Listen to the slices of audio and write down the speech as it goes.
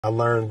I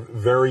learned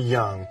very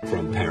young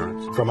From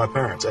parents? from my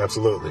parents,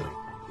 absolutely,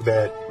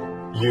 that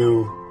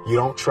you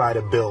don't try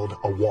to build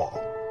a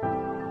wall.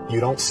 You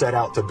don't set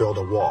out to build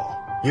a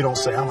wall. You don't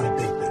say, I want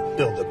to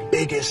build the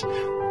biggest,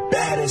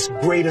 baddest,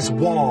 greatest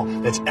wall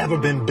that's ever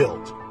been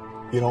built.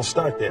 You don't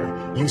start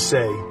there. You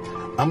say,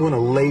 I'm going to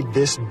lay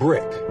this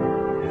brick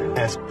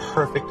as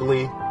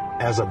perfectly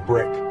as a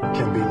brick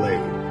can be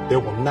laid. There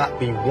will not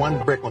be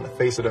one brick on the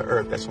face of the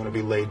earth that's going to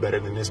be laid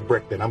better than this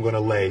brick that I'm going to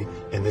lay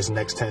in this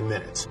next 10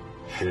 minutes.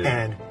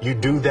 Yeah. And you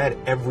do that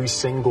every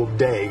single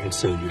day. And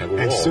soon you have a wall.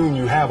 And soon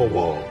you have a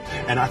wall.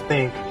 And I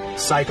think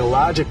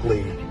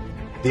psychologically,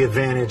 the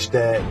advantage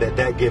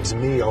that gives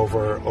me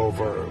over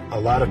a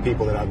lot of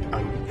people that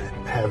I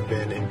have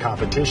been in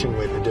competition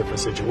with in different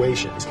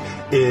situations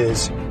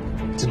is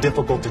it's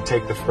difficult to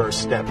take the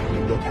first step when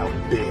you look how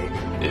big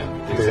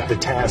the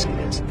task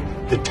is.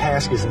 The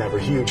task is never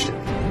huge to me.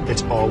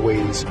 It's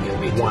always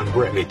one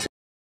brick.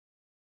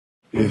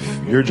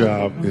 If your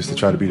job is to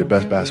try to be the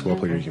best basketball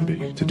player you can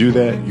be, to do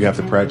that, you have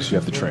to practice, you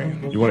have to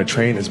train. You want to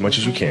train as much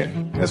as you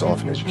can, as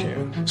often as you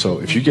can.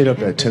 So if you get up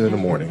at 10 in the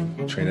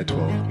morning, train at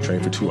 12,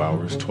 train for 2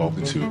 hours, 12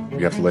 to 2, you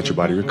have to let your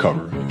body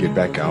recover, get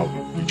back out,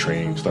 you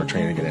train, start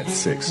training again at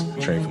 6,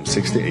 train from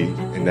 6 to 8,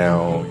 and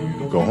now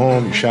you go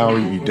home, you shower,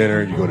 you eat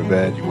dinner, you go to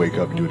bed, you wake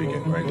up, you do it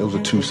again, right? Those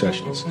are 2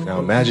 sessions. Now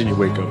imagine you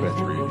wake up at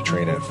 3, you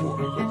train at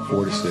 4, you go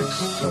 4 to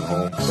 6, come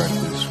home,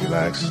 breakfast,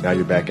 relax. Now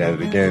you're back at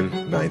it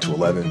again, 9 to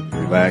 11,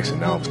 relax,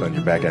 and now all of a sudden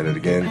you're back at it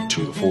again,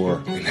 2 to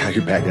 4, and now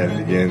you're back at it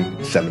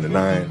again, 7 to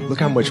 9. Look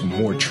how much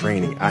more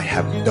training I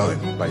have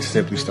done by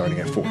simply starting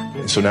at 4.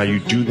 And so now you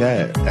do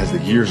that as the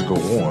years go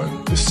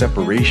on, the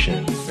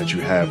separation that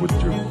you have with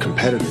your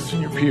competitors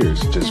and your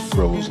peers just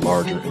grows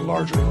larger and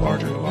larger and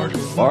larger and larger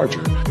and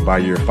larger. By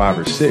year 5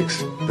 or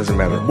 6, doesn't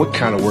matter what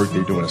kind of work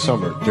they do in the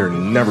summer, they're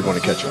never going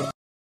to catch up.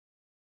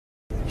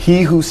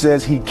 He who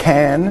says he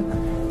can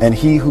and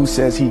he who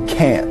says he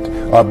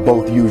can't are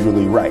both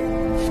usually right.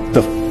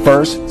 The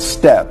first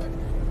step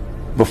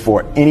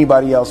before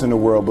anybody else in the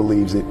world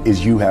believes it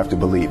is you have to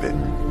believe it.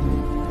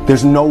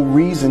 There's no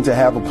reason to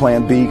have a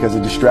plan B because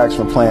it distracts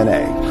from plan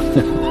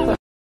A.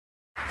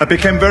 I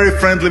became very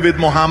friendly with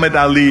Muhammad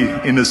Ali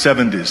in the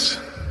 70s.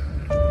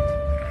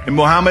 And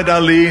Muhammad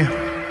Ali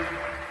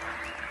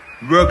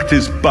worked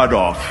his butt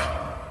off.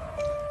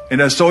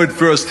 And I saw it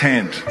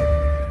firsthand.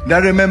 And I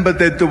remember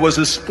that there was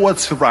a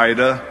sports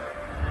writer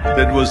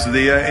that was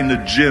there in the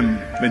gym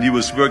when he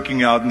was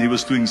working out and he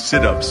was doing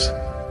sit-ups.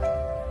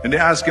 And they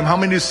asked him, how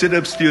many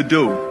sit-ups do you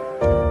do?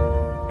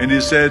 And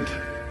he said,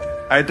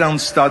 I don't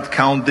start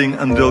counting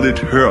until it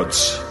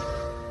hurts.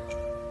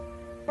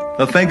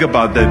 Now think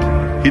about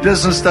that. He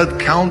doesn't start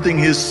counting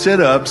his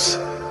sit-ups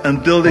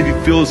until he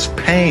feels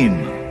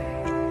pain.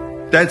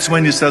 That's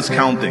when he starts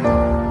counting.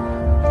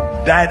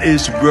 That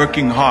is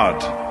working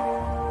hard.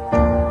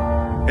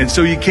 And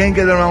so you can't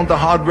get around the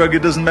hard work.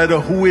 It doesn't matter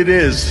who it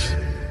is.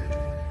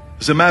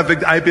 As a matter of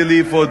fact, I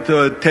believe what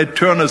Ted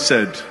Turner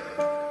said.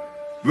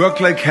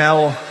 Work like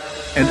hell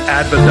and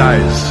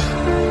advertise.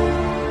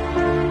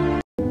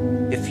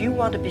 If you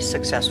want to be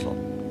successful,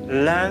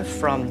 learn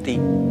from the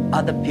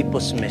other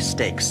people's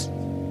mistakes.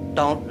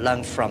 Don't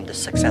learn from the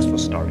successful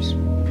stories.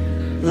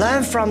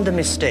 Learn from the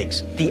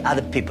mistakes, the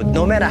other people.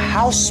 No matter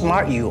how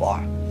smart you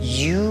are,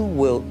 you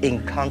will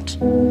encounter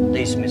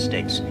these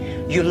mistakes.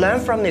 You learn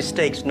from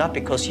mistakes not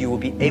because you will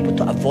be able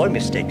to avoid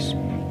mistakes.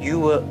 You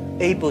will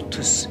able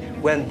to,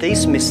 when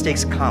these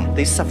mistakes come,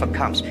 this suffer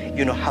comes,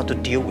 you know how to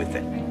deal with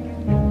it.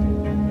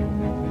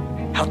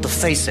 How to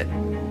face it.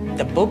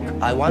 The book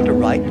I want to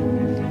write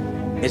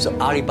is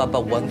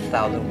Alibaba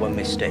 1001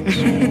 Mistakes.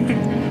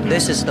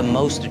 This is the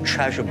most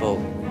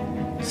treasurable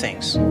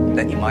things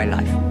that in my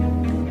life.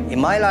 In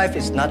my life,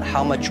 it's not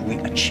how much we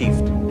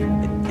achieved.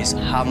 It is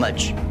how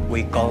much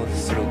we go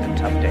through the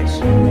tough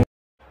days.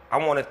 I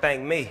want to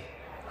thank me.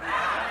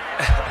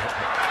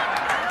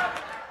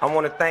 I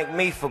want to thank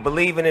me for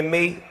believing in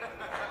me.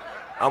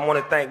 I want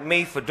to thank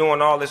me for doing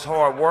all this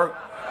hard work.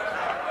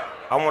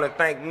 I want to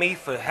thank me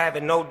for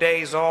having no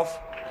days off.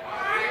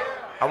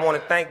 I want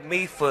to thank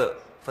me for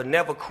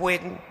never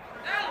quitting.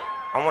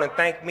 I want to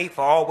thank me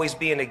for always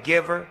being a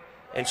giver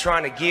and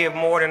trying to give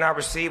more than I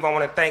receive. I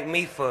want to thank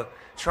me for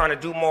trying to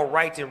do more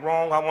right than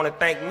wrong. I want to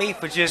thank me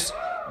for just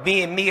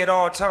being me at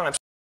all times.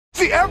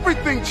 See,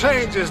 everything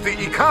changes. The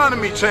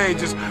economy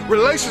changes,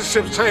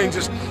 relationships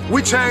changes.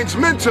 We change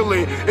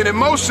mentally and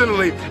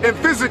emotionally and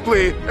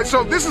physically. And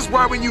so this is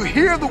why when you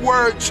hear the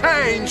word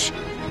change,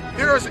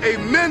 there's a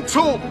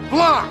mental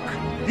block.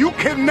 You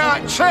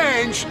cannot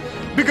change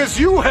because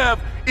you have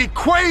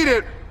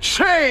equated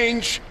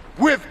change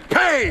with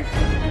pain.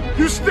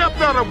 You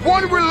stepped out of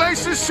one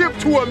relationship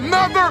to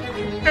another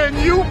and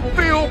you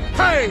feel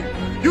pain.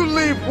 You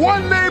leave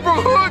one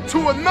neighborhood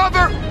to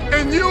another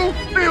and you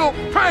feel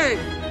pain.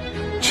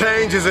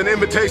 Change is an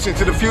invitation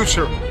to the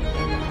future.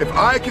 If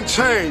I can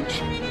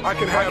change, I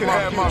can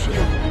have my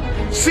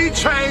future. See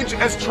change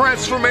as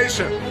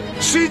transformation.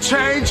 See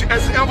change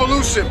as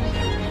evolution.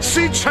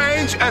 See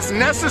change as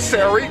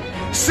necessary.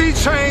 See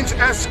change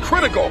as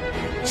critical.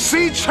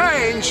 See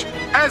change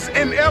as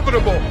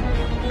inevitable.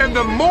 And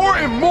the more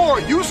and more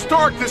you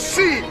start to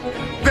see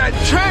that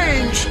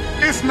change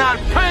is not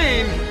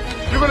pain,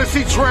 you're going to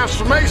see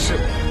transformation.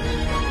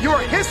 Your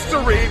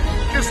history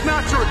is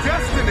not your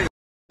destiny.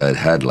 I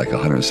had like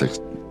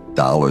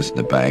 $106 in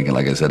the bank, and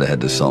like I said, I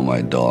had to sell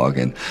my dog,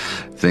 and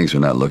things were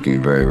not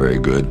looking very, very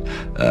good.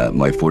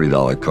 My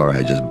 $40 car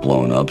had just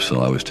blown up,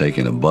 so I was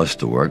taking a bus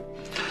to work.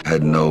 I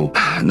had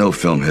no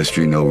film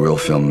history, no real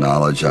film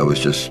knowledge. I was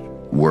just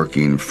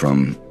working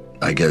from,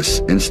 I guess,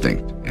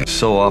 instinct. And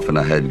so often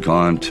I had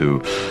gone to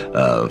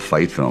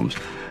fight films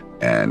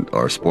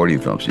or sporting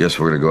films. Yes,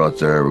 we're going to go out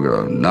there, we're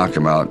going to knock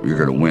him out, you're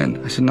going to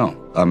win. I said, no,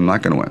 I'm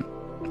not going to win.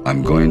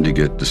 I'm going to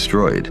get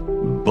destroyed.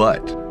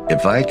 But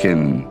if I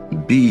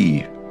can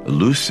be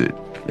lucid,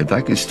 if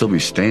I can still be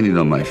standing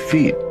on my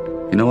feet,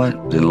 you know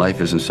what? Then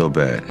life isn't so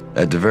bad.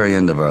 At the very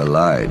end of our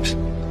lives,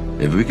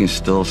 if we can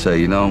still say,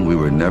 you know, we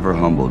were never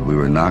humbled, we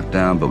were knocked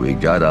down, but we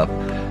got up,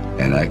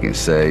 and I can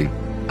say,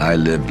 I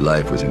lived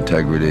life with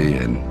integrity,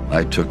 and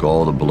I took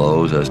all the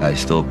blows as I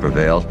still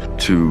prevailed.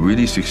 To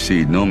really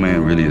succeed, no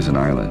man really is an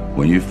island.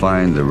 When you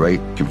find the right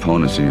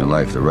components in your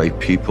life, the right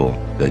people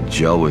that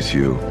gel with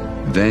you,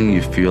 then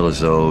you feel as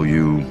though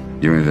you're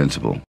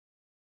invincible.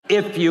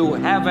 If you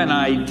have an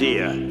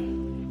idea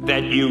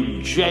that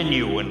you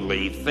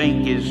genuinely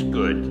think is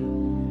good,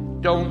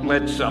 don't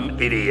let some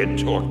idiot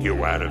talk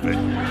you out of it.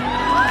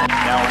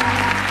 Now,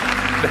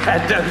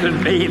 that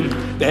doesn't mean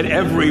that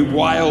every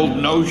wild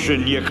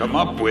notion you come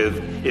up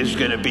with is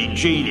going to be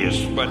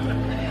genius, but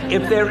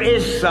if there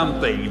is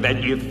something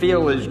that you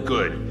feel is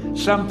good,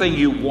 something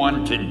you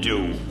want to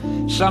do,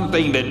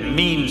 something that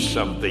means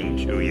something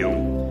to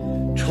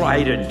you,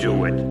 try to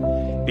do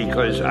it,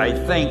 because I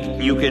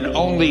think you can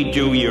only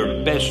do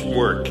your best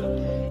work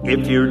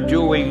if you're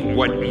doing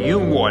what you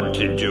want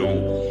to do,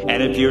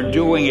 and if you're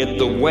doing it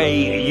the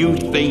way you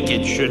think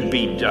it should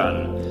be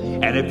done,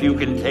 and if you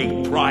can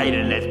take pride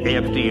in it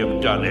after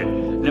you've done it,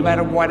 no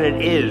matter what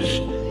it is,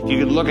 you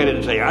can look at it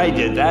and say, I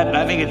did that, and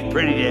I think it's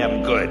pretty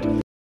damn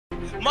good.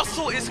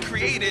 Muscle is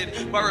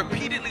created by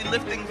repeatedly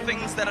lifting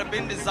things that have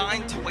been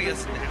designed to weigh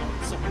us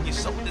down. So when your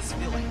shoulders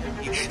feel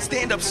heavy,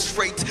 stand up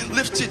straight,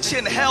 lift your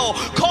chin. Hell,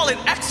 call it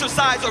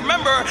exercise.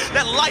 Remember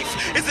that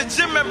life is a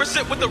gym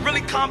membership with a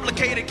really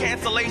complicated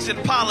cancellation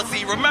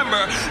policy.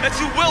 Remember that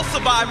you will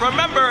survive.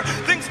 Remember,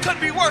 things could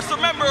be worse.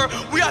 Remember,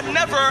 we are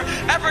never,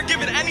 ever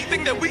given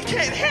anything that we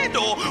can't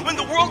handle. When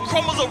the world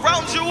crumbles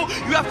around you,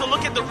 you have to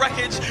look at the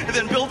wreckage and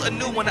then build a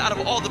new one out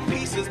of all the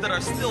pieces that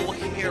are still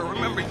here.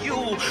 Remember,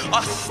 you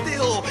are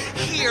still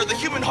here. The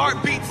human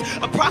heart beats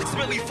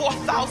approximately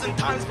 4,000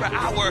 times per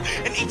hour,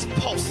 and each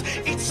pulse,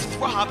 each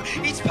throb,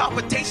 each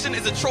palpitation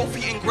is a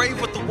trophy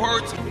engraved with the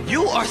words,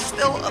 you are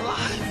still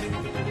alive.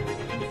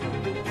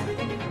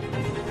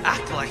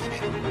 Act like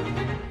it.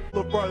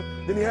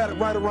 Then he had it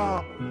right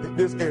around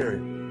this area,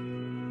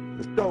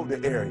 the shoulder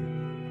area.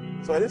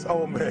 So this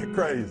old man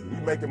crazy.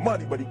 He making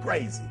money, but he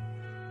crazy.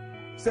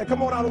 He said,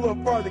 come on out a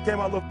little further. Came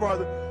out a little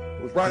further.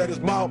 It was right at his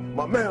mouth.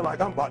 My man like,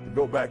 I'm about to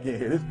go back in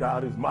here. This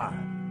God is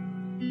mine.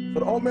 So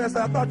the old man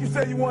said, I thought you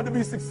said you wanted to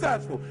be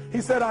successful.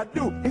 He said, I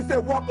do. He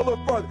said, walk a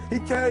little further. He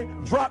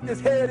came, dropped his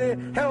head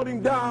in, held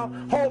him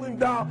down, hold him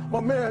down.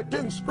 My man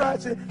getting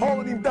scratching,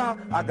 holding him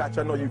down. I got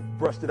you. I know you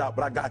brushed it out,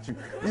 but I got you.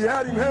 He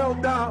had him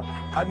held down.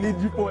 I need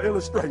you for an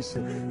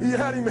illustration. He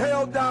had him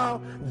held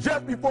down.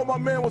 Just before my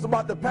man was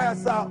about to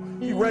pass out,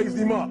 he raised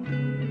him up.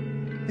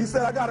 He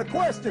said, I got a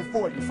question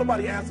for you.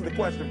 Somebody answer the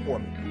question for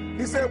me.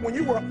 He said, when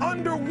you were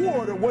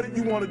underwater, what did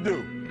you want to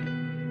do?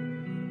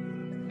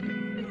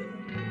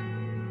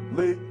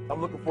 Lee, I'm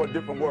looking for a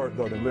different word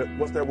though than lip.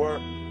 What's that word?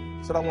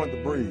 He said, I wanted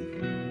to breathe.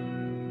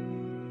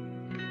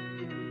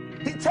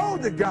 He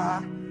told the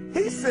guy,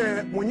 he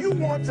said, when you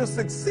want to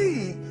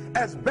succeed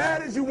as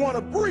bad as you want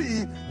to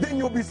breathe, then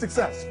you'll be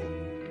successful.